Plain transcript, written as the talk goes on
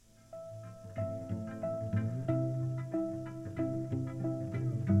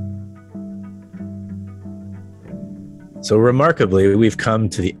So remarkably, we've come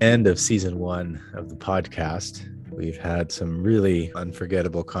to the end of season 1 of the podcast. We've had some really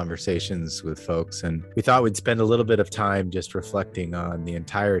unforgettable conversations with folks, and we thought we'd spend a little bit of time just reflecting on the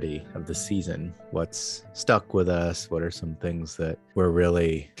entirety of the season. What's stuck with us? What are some things that were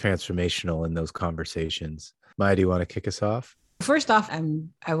really transformational in those conversations? Maya, do you want to kick us off? First off,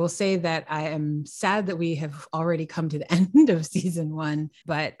 I will say that I am sad that we have already come to the end of season 1,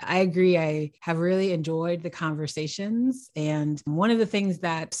 but I agree. I have really enjoyed the conversations. And one of the things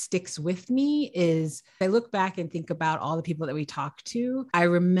that sticks with me is I look back and think about all the people that we talked to. I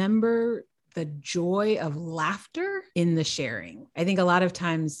remember the joy of laughter in the sharing. I think a lot of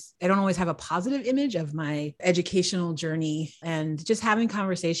times I don't always have a positive image of my educational journey, and just having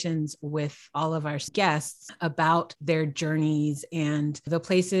conversations with all of our guests about their journeys and the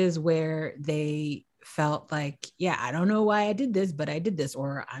places where they felt like, yeah, I don't know why I did this, but I did this,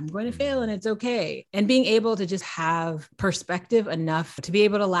 or I'm going to fail and it's okay. And being able to just have perspective enough to be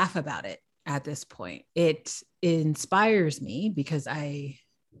able to laugh about it at this point. It inspires me because I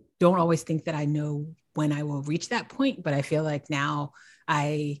don't always think that I know when I will reach that point, but I feel like now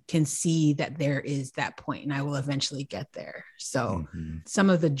I can see that there is that point and I will eventually get there. So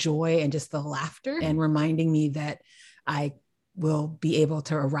some of the joy and just the laughter and reminding me that I will be able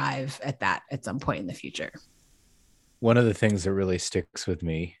to arrive at that at some point in the future. One of the things that really sticks with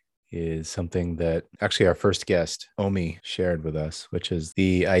me is something that actually our first guest, Omi, shared with us, which is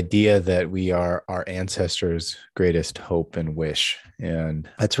the idea that we are our ancestors' greatest hope and wish. And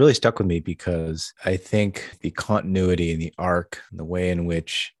that's really stuck with me because I think the continuity and the arc, and the way in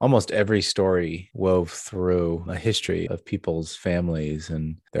which almost every story wove through a history of people's families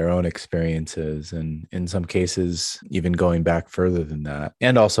and their own experiences, and in some cases, even going back further than that,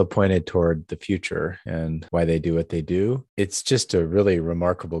 and also pointed toward the future and why they do what they do. It's just a really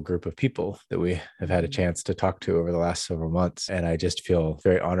remarkable group of people that we have had a chance to talk to over the last several months. And I just feel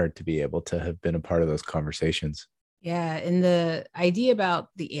very honored to be able to have been a part of those conversations. Yeah. And the idea about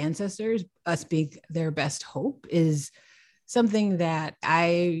the ancestors, us being their best hope, is something that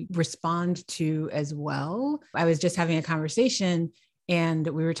I respond to as well. I was just having a conversation and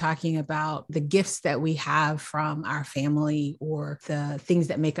we were talking about the gifts that we have from our family or the things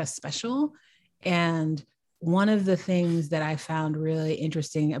that make us special. And one of the things that I found really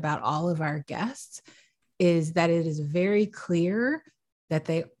interesting about all of our guests is that it is very clear that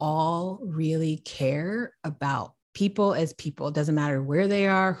they all really care about people as people. It doesn't matter where they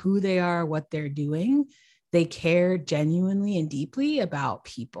are, who they are, what they're doing. They care genuinely and deeply about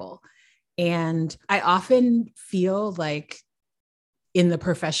people. And I often feel like in the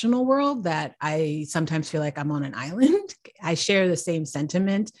professional world that I sometimes feel like I'm on an island. I share the same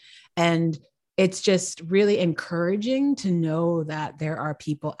sentiment. And it's just really encouraging to know that there are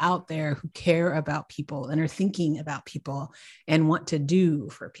people out there who care about people and are thinking about people and want to do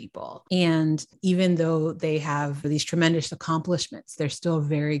for people. And even though they have these tremendous accomplishments, they're still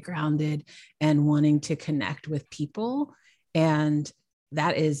very grounded and wanting to connect with people. And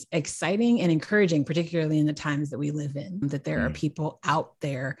that is exciting and encouraging, particularly in the times that we live in, that there are people out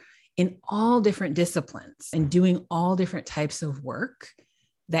there in all different disciplines and doing all different types of work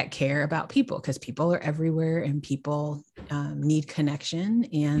that care about people, because people are everywhere and people need connection,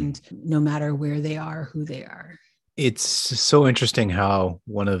 and no matter where they are, who they are. It's so interesting how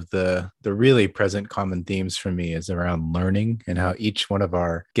one of the really present common themes for me is around learning, and how each one of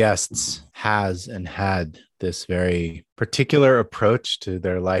our guests has and had this very particular approach to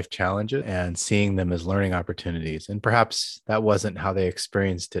their life challenges and seeing them as learning opportunities. And perhaps that wasn't how they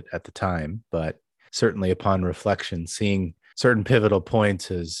experienced it at the time, but certainly upon reflection, seeing certain pivotal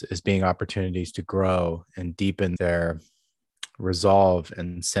points as being opportunities to grow and deepen their resolve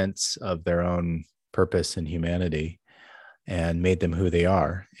and sense of their own purpose and humanity, and made them who they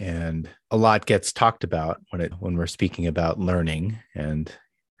are. And a lot gets talked about when we're speaking about learning, and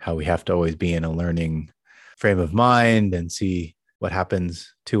how we have to always be in a learning frame of mind and see what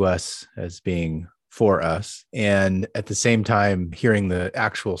happens to us as being for us. And at the same time, hearing the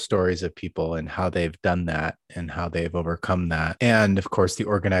actual stories of people and how they've done that and how they've overcome that. And of course, the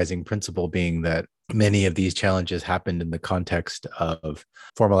organizing principle being that many of these challenges happened in the context of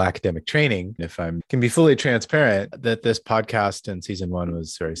formal academic training. If I can be fully transparent, that this podcast in season 1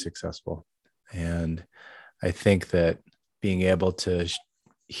 was very successful. And I think that being able to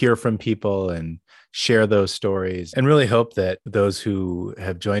hear from people and share those stories, and really hope that those who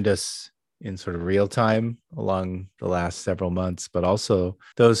have joined us in sort of real time along the last several months, but also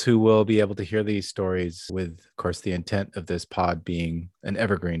those who will be able to hear these stories with, of course, the intent of this pod being an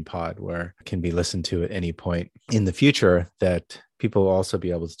evergreen pod where it can be listened to at any point in the future, that people will also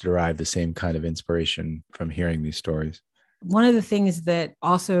be able to derive the same kind of inspiration from hearing these stories. one of the things that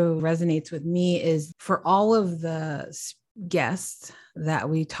also resonates with me is for all of the guests that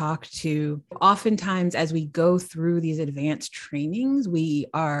we talk to, oftentimes as we go through these advanced trainings, we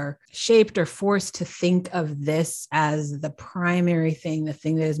are shaped or forced to think of this as the primary thing, the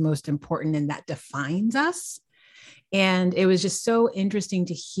thing that is most important and that defines us. And it was just so interesting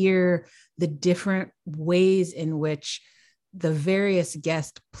to hear the different ways in which the various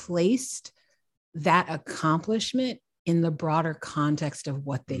guests placed that accomplishment in the broader context of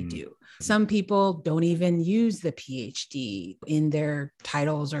what they do. Some people don't even use the PhD in their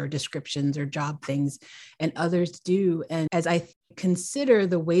titles or descriptions or job things, and others do. And as I consider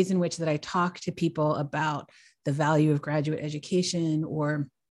the ways in which that I talk to people about the value of graduate education, or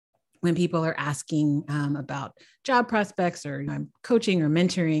when people are asking about job prospects, or I'm coaching or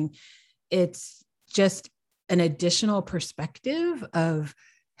mentoring, it's just an additional perspective of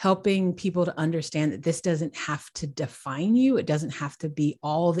helping people to understand that this doesn't have to define you. It doesn't have to be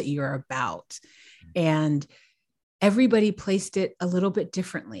all that you're about. And everybody placed it a little bit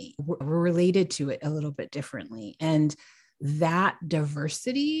differently. We're related to it a little bit differently. And that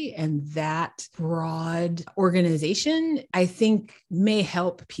diversity and that broad organization, I think, may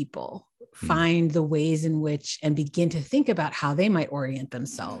help people find the ways in which and begin to think about how they might orient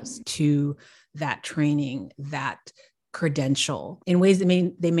themselves to that training, that credential in ways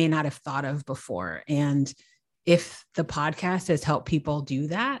that they may not have thought of before. And if the podcast has helped people do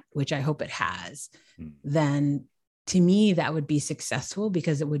that, which I hope it has, then to me, that would be successful,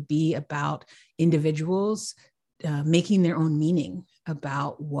 because it would be about individuals making their own meaning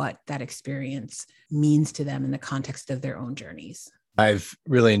about what that experience means to them in the context of their own journeys. I've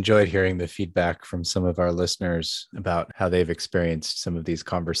really enjoyed hearing the feedback from some of our listeners about how they've experienced some of these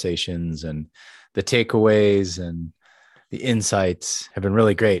conversations, and the takeaways and the insights have been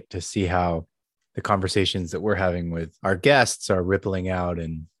really great to see how the conversations that we're having with our guests are rippling out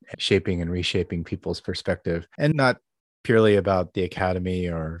and shaping and reshaping people's perspective, and not purely about the academy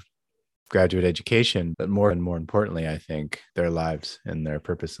or graduate education, but more and more importantly, I think, their lives and their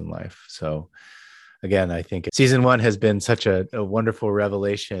purpose in life. So again, I think season 1 has been such a wonderful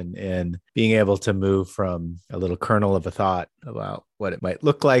revelation in being able to move from a little kernel of a thought about what it might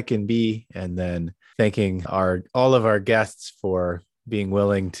look like and be, and then thanking all of our guests for being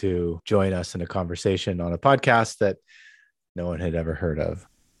willing to join us in a conversation on a podcast that no one had ever heard of.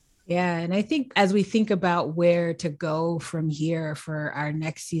 Yeah. And I think as we think about where to go from here for our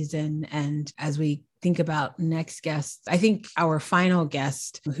next season, and as we think about next guests, I think our final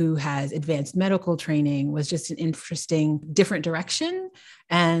guest, who has advanced medical training, was just an interesting, different direction.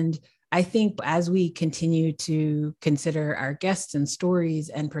 And I think as we continue to consider our guests and stories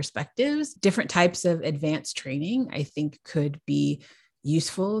and perspectives, different types of advanced training, I think, could be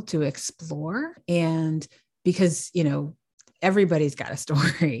useful to explore. And because, everybody's got a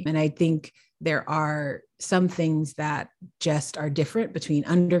story. And I think there are some things that just are different between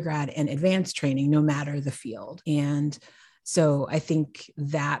undergrad and advanced training, no matter the field. And so I think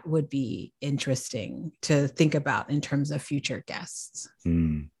that would be interesting to think about in terms of future guests.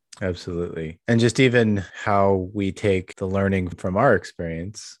 Absolutely. And just even how we take the learning from our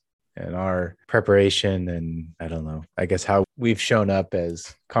experience and our preparation, and I don't know, I guess how we've shown up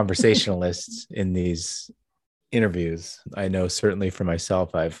as conversationalists in these interviews. I know certainly for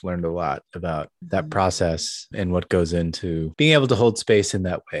myself, I've learned a lot about that process and what goes into being able to hold space in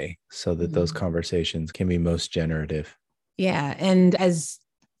that way so that those conversations can be most generative. Yeah. And as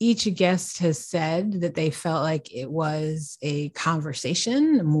each guest has said, that they felt like it was a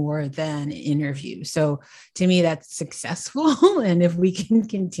conversation more than an interview. So to me, that's successful. And if we can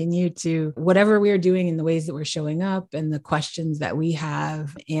continue to whatever we're doing in the ways that we're showing up and the questions that we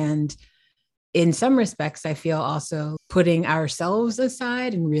have, and in some respects, I feel also putting ourselves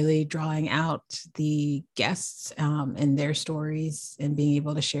aside and really drawing out the guests and their stories and being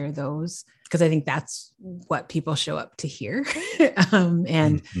able to share those, because I think that's what people show up to hear.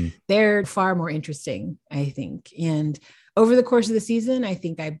 And they're far more interesting, I think. And over the course of the season, I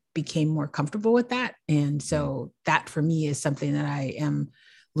think I became more comfortable with that. And so that for me is something that I am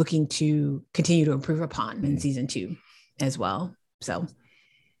looking to continue to improve upon in season 2 as well. So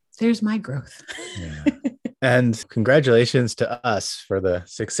there's my growth. Yeah. And congratulations to us for the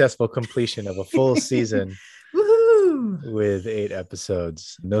successful completion of a full season with 8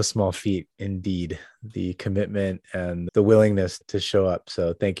 episodes. No small feat indeed, the commitment and the willingness to show up.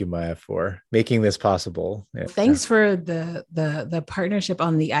 So thank you, Maya, for making this possible. Thanks for the partnership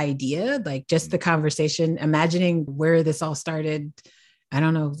on the idea, like just the conversation, imagining where this all started. I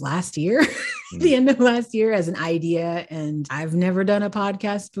don't know, last year, the end of last year, as an idea. And I've never done a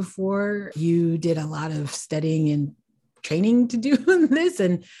podcast before. You did a lot of studying and training to do this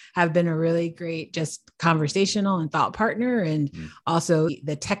and have been a really great just conversational and thought partner, and also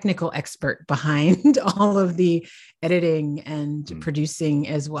the technical expert behind all of the editing and producing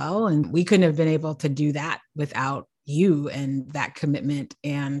as well. And we couldn't have been able to do that without you and that commitment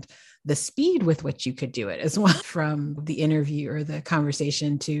and the speed with which you could do it as well, from the interview or the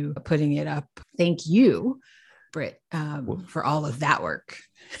conversation to putting it up. Thank you, Britt, for all of that work.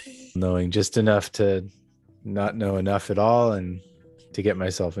 Knowing just enough to not know enough at all and to get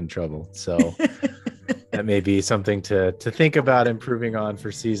myself in trouble. So that may be something to think about improving on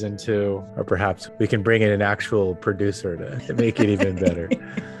for season 2, or perhaps we can bring in an actual producer to make it even better.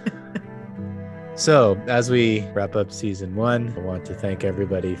 So as we wrap up season 1, I want to thank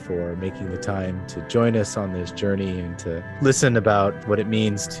everybody for making the time to join us on this journey and to listen about what it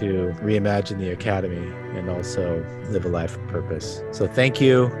means to reimagine the academy and also live a life of purpose. So thank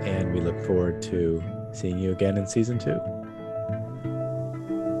you, and we look forward to seeing you again in season 2.